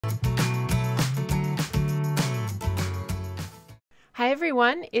Hi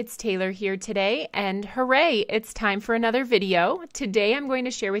everyone, it's Taylor here today, and hooray, it's time for another video. Today I'm going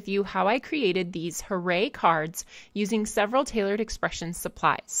to share with you how I created these Hooray cards using several Tailored Expressions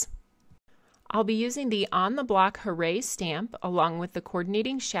supplies. I'll be using the On the Block Hooray stamp along with the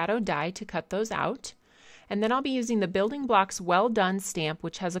coordinating shadow die to cut those out. And then I'll be using the Building Blocks Well Done stamp,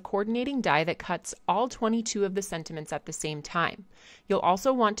 which has a coordinating die that cuts all 22 of the sentiments at the same time. You'll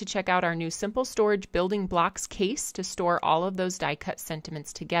also want to check out our new Simple Storage Building Blocks case to store all of those die cut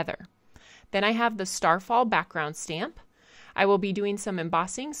sentiments together. Then I have the Starfall background stamp. I will be doing some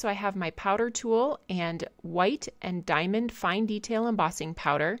embossing, so I have my powder tool and white and diamond fine detail embossing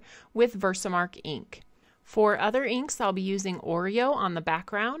powder with Versamark ink. For other inks, I'll be using Oreo on the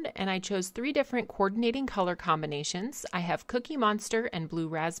background, and I chose 3 different coordinating color combinations. I have Cookie Monster and Blue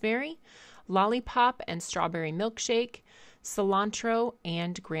Raspberry, Lollipop and Strawberry Milkshake, Cilantro,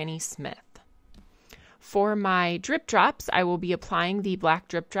 and Granny Smith. For my drip drops, I will be applying the black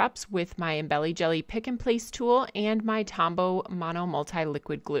drip drops with my Embelly Jelly Pick and Place tool and my Tombow Mono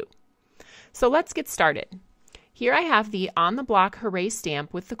Multi-Liquid Glue. So let's get started. Here I have the On the Block Hooray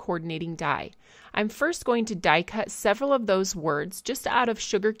stamp with the coordinating die. I'm first going to die cut several of those words just out of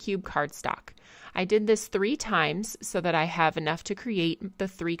sugar cube cardstock. I did this 3 times so that I have enough to create the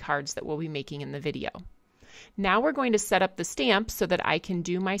 3 cards that we'll be making in the video. Now we're going to set up the stamp so that I can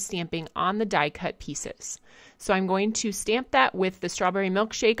do my stamping on the die cut pieces. So I'm going to stamp that with the Strawberry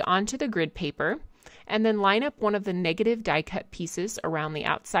Milkshake onto the grid paper, and then line up one of the negative die cut pieces around the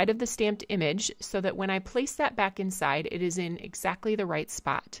outside of the stamped image so that when I place that back inside, it is in exactly the right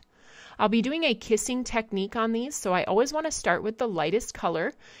spot. I'll be doing a kissing technique on these, so I always want to start with the lightest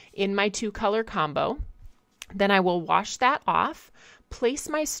color in my 2-color combo. Then I will wash that off, place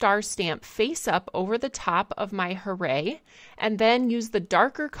my star stamp face up over the top of my Hooray, and then use the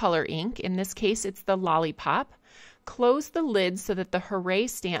darker color ink, in this case it's the Lollipop. Close the lid so that the Hooray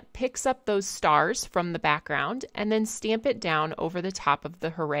stamp picks up those stars from the background, and then stamp it down over the top of the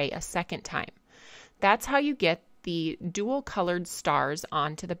Hooray a second time. That's how you get the dual colored stars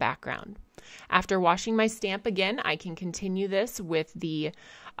onto the background. After washing my stamp again, I can continue this with the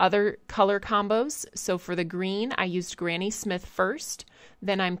other color combos. So for the green, I used Granny Smith first,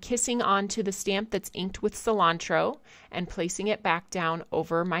 then I'm kissing onto the stamp that's inked with Cilantro and placing it back down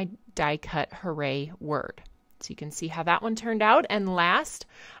over my die cut Hooray word. So you can see how that one turned out. And last,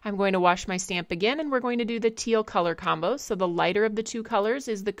 I'm going to wash my stamp again, and we're going to do the teal color combo. So the lighter of the 2 colors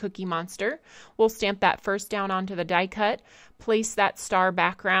is the Cookie Monster. We'll stamp that first down onto the die cut, place that star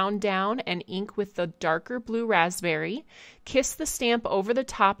background down, and ink with the darker Blue Raspberry. Kiss the stamp over the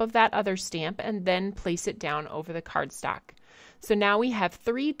top of that other stamp, and then place it down over the cardstock. So now we have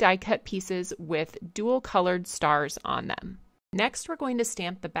 3 die cut pieces with dual colored stars on them. Next, we're going to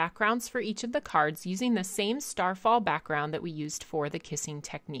stamp the backgrounds for each of the cards using the same Starfall background that we used for the kissing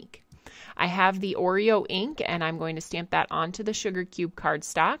technique. I have the Oreo ink, and I'm going to stamp that onto the sugar cube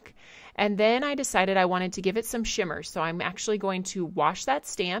cardstock. And then I decided I wanted to give it some shimmer, so I'm actually going to wash that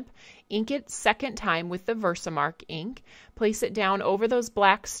stamp, ink it second time with the Versamark ink, place it down over those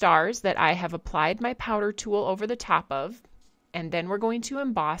black stars that I have applied my powder tool over the top of, and then we're going to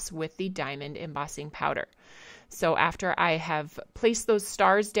emboss with the diamond embossing powder. So after I have placed those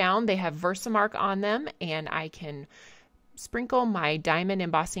stars down, they have Versamark on them, and I can sprinkle my diamond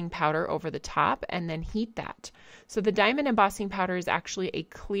embossing powder over the top and then heat that. So the diamond embossing powder is actually a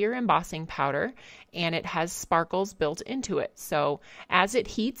clear embossing powder, and it has sparkles built into it. So as it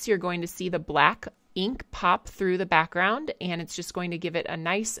heats, you're going to see the black ink pop through the background, and it's just going to give it a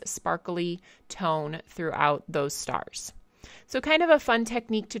nice sparkly tone throughout those stars. So kind of a fun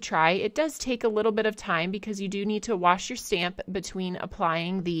technique to try. It does take a little bit of time because you do need to wash your stamp between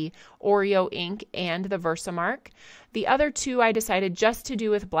applying the Oreo ink and the Versamark. The other 2 I decided just to do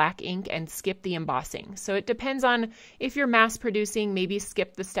with black ink and skip the embossing. So it depends on if you're mass producing, maybe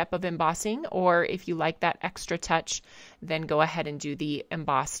skip the step of embossing, or if you like that extra touch, then go ahead and do the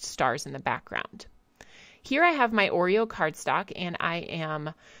embossed stars in the background. Here I have my Oreo cardstock, and I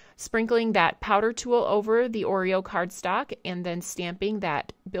am sprinkling that powder tool over the Oreo cardstock and then stamping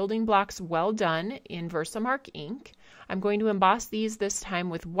that Building Blocks Well Done in Versamark ink. I'm going to emboss these this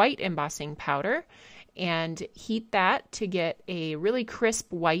time with white embossing powder and heat that to get a really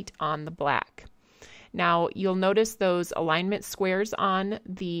crisp white on the black. Now you'll notice those alignment squares on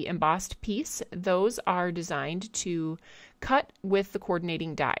the embossed piece. Those are designed to cut with the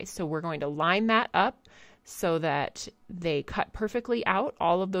coordinating die. So we're going to line that up so that they cut perfectly out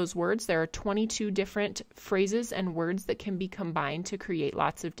all of those words. There are 22 different phrases and words that can be combined to create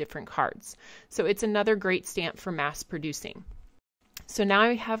lots of different cards. So it's another great stamp for mass producing. So now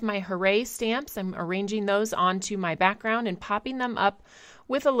I have my Hooray stamps. I'm arranging those onto my background and popping them up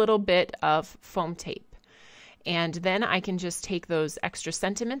with a little bit of foam tape. And then I can just take those extra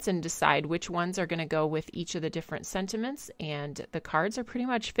sentiments and decide which ones are going to go with each of the different sentiments, and the cards are pretty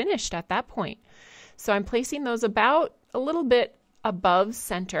much finished at that point. So I'm placing those about a little bit above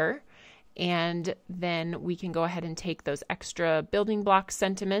center, and then we can go ahead and take those extra building block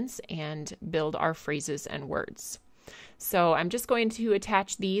sentiments and build our phrases and words. So I'm just going to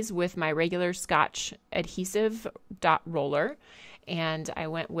attach these with my regular Scotch adhesive dot roller. And I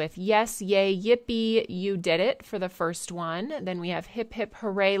went with yes, yay, yippee, you did it for the first one. Then we have hip, hip,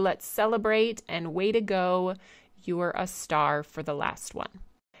 hooray, let's celebrate, and way to go, you're a star for the last one.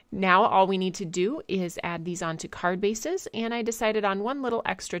 Now all we need to do is add these onto card bases, and I decided on one little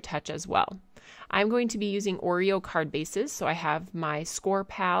extra touch as well. I'm going to be using Oreo card bases, so I have my Score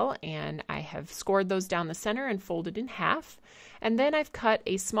Pal, and I have scored those down the center and folded in half. And then I've cut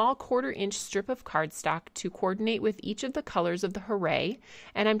a small 1/4 inch strip of cardstock to coordinate with each of the colors of the Hooray,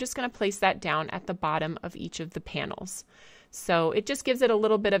 and I'm just going to place that down at the bottom of each of the panels. So it just gives it a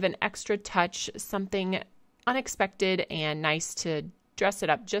little bit of an extra touch, something unexpected and nice to dress it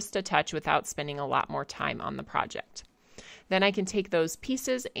up just a touch without spending a lot more time on the project. Then I can take those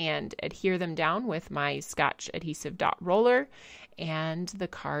pieces and adhere them down with my Scotch adhesive dot roller, and the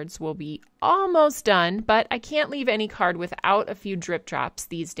cards will be almost done, but I can't leave any card without a few drip drops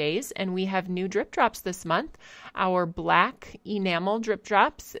these days, and we have new drip drops this month. Our black enamel drip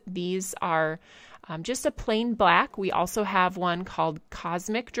drops, these are just a plain black. We also have one called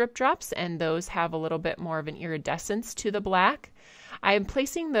Cosmic drip drops, and those have a little bit more of an iridescence to the black. I am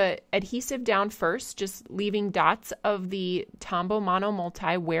placing the adhesive down first, just leaving dots of the Tombow Mono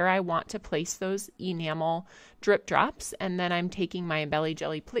Multi where I want to place those enamel drip drops, and then I'm taking my Belly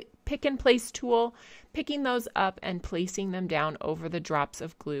Jelly pick and place tool, picking those up and placing them down over the drops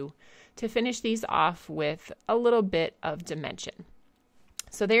of glue to finish these off with a little bit of dimension.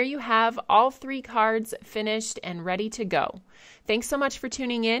 So there you have all 3 cards finished and ready to go. Thanks so much for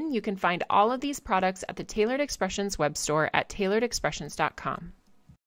tuning in. You can find all of these products at the Tailored Expressions web store at tailoredexpressions.com.